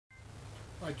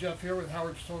Hi, Jeff here with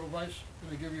Howard's Total Vise. I'm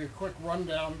going to give you a quick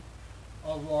rundown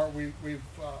of our, we've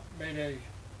made a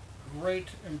great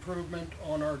improvement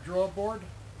on our draw board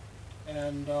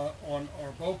and on our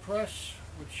bow press,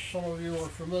 which some of you are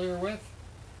familiar with.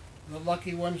 The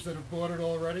lucky ones that have bought it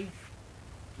already.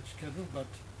 Just kidding, but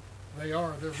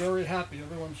they're very happy.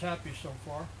 Everyone's happy so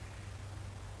far.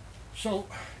 So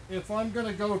if I'm going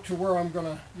to go to where I'm going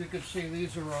to, you can see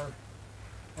these are our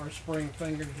spring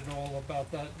fingers. You know all about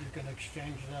that. You can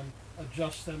exchange them,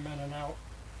 adjust them in and out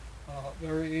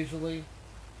very easily.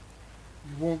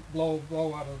 You won't blow a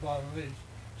bow out of the bottom of these.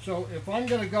 So if I'm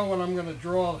going to go and I'm going to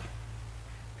draw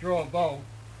a bow,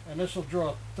 and this will draw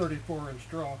a 34-inch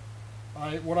draw,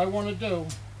 what I want to do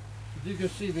is, you can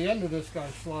see the end of this guy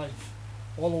slides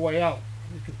all the way out.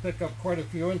 You can pick up quite a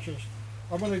few inches.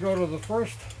 I'm going to go to the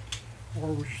first, or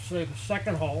we should say the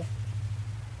second hole.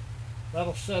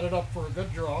 That'll set it up for a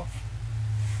good draw.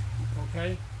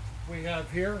 Okay, we have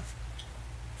here,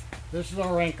 this is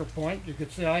our anchor point. You can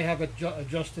see I have it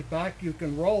adjusted back. You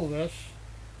can roll this,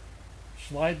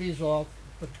 slide these off,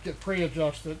 but get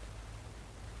pre-adjusted,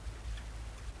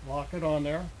 lock it on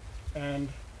there, and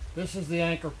this is the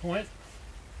anchor point.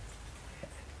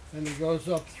 And it goes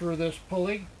up through this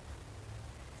pulley,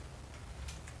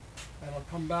 and it'll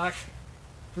come back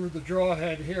through the draw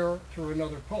head here through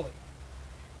another pulley,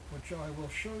 which I will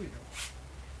show you.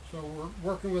 So we're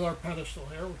working with our pedestal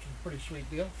here, which is a pretty sweet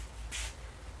deal.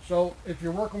 So if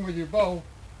you're working with your bow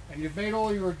and you've made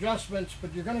all your adjustments,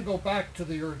 but you're going to go back to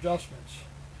your adjustments,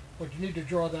 but you need to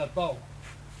draw that bow.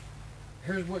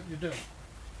 Here's what you do.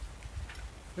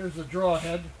 Here's the draw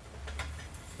head.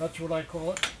 That's what I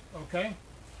call it. Okay?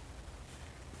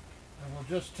 And we'll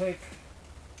just take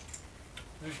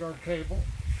our cable.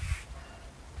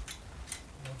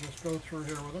 We'll just go through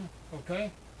here with them.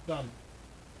 Okay? Done.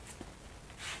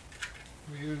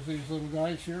 We use these little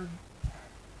guys here.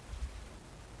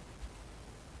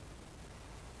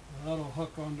 And that'll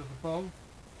hook onto the bow.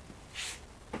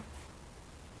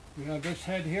 We have this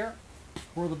head here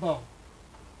for the bow.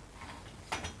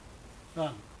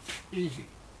 Done. Easy.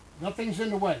 Nothing's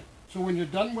in the way. So when you're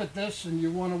done with this and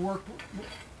you want to work,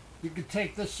 you can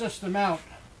take this system out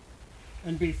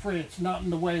and be free. It's not in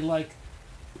the way like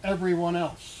everyone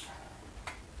else.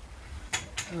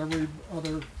 Every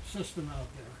other system out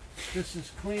there. This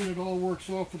is clean. It all works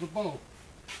off of the bow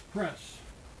press.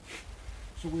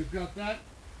 So we've got that.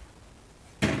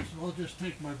 So I'll just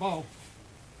take my bow,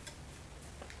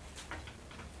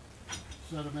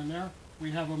 set them in there.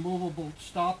 We have a movable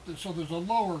stop, so there's a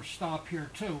lower stop here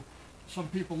too. Some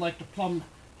people like to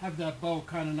have that bow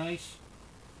kind of nice.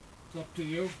 It's up to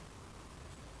you.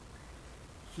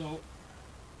 So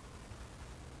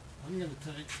I'm going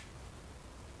to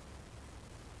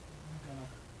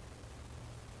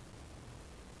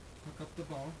hook up the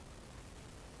bow.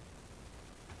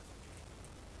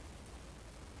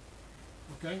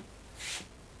 Okay.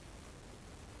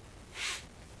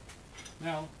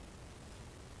 Now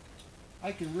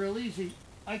I can real easy,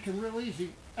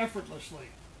 effortlessly.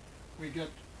 We get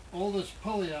all this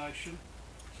pulley action,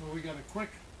 so we got a quick,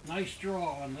 nice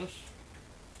draw on this.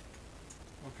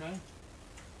 Okay.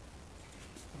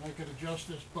 And I could adjust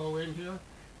this bow in here.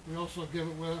 We also give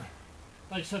it with a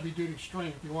nice heavy duty string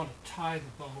if you want to tie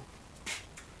the bow.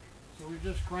 So we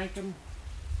just crank them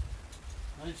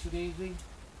nice and easy.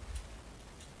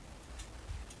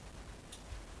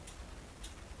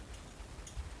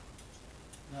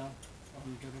 Now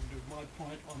I'm going to do my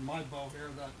point on my bow here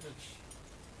that it's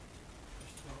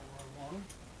just about where I want them.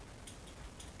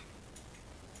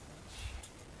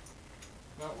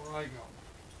 That's about where I go.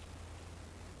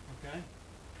 Okay?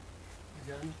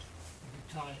 Again,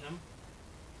 you tie him.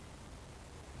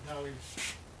 Now he's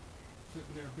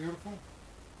sitting there beautiful.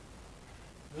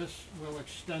 This will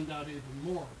extend out even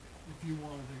more if you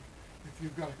wanted to, if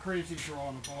you've got a crazy draw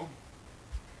on a bow.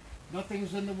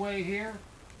 Nothing's in the way here.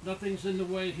 Nothing's in the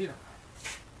way here.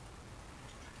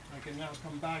 I can now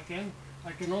come back in.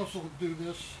 I can also do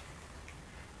this,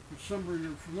 which some of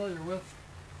you are familiar with.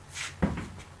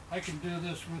 I can do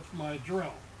this with my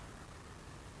drill.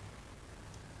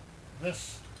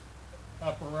 This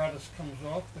apparatus comes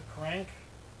off the crank,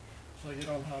 so you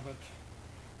don't have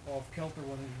it off kilter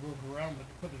when you move around, but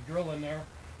you put the drill in there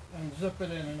and zip it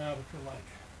in and out if you like.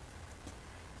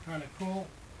 Kind of cool.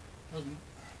 Doesn't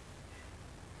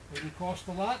cost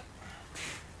a lot.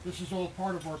 This is all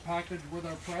part of our package with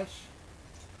our press.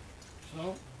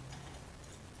 So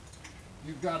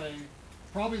you've got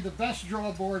probably the best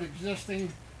draw board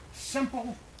existing.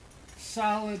 Simple,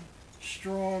 solid,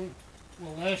 strong,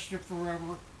 will last you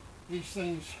forever. These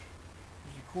things,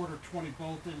 there's a 1/4 20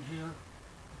 bolt in here.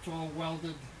 It's all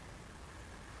welded.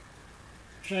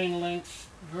 chain links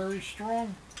very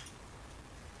strong,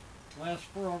 lasts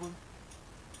forever,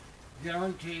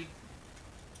 guaranteed.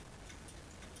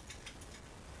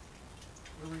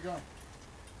 There we go.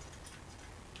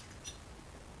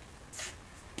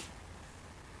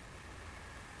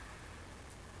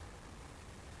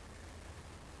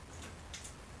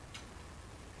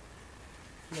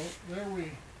 So there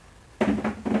we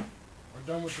are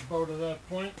done with the boat at that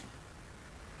point.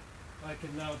 I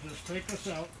can now just take this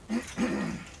out. Pull this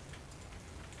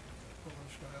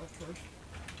guy out first.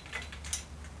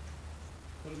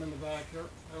 Put him in the back here.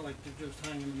 I like to just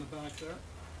hang him in the back there.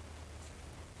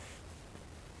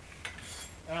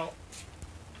 Out.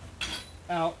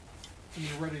 Out. And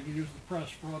you're ready to use the press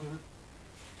for other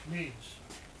needs.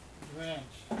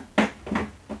 Demands.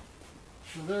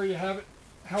 So there you have it.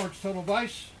 Howard's Total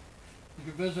Vise.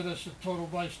 You can visit us at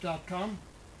totalvise.com.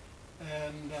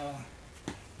 And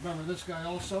remember, this guy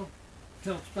also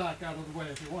tilts back out of the way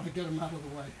if you want to get him out of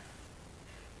the way.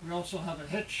 We also have a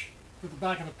hitch for the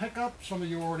back of the pickup. Some of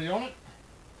you already own it.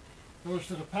 Goes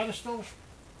to the pedestal.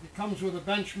 It comes with a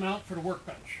bench mount for the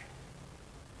workbench.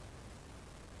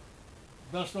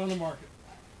 Best on the market.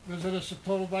 Visit us at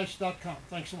totalvise.com.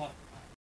 Thanks a lot.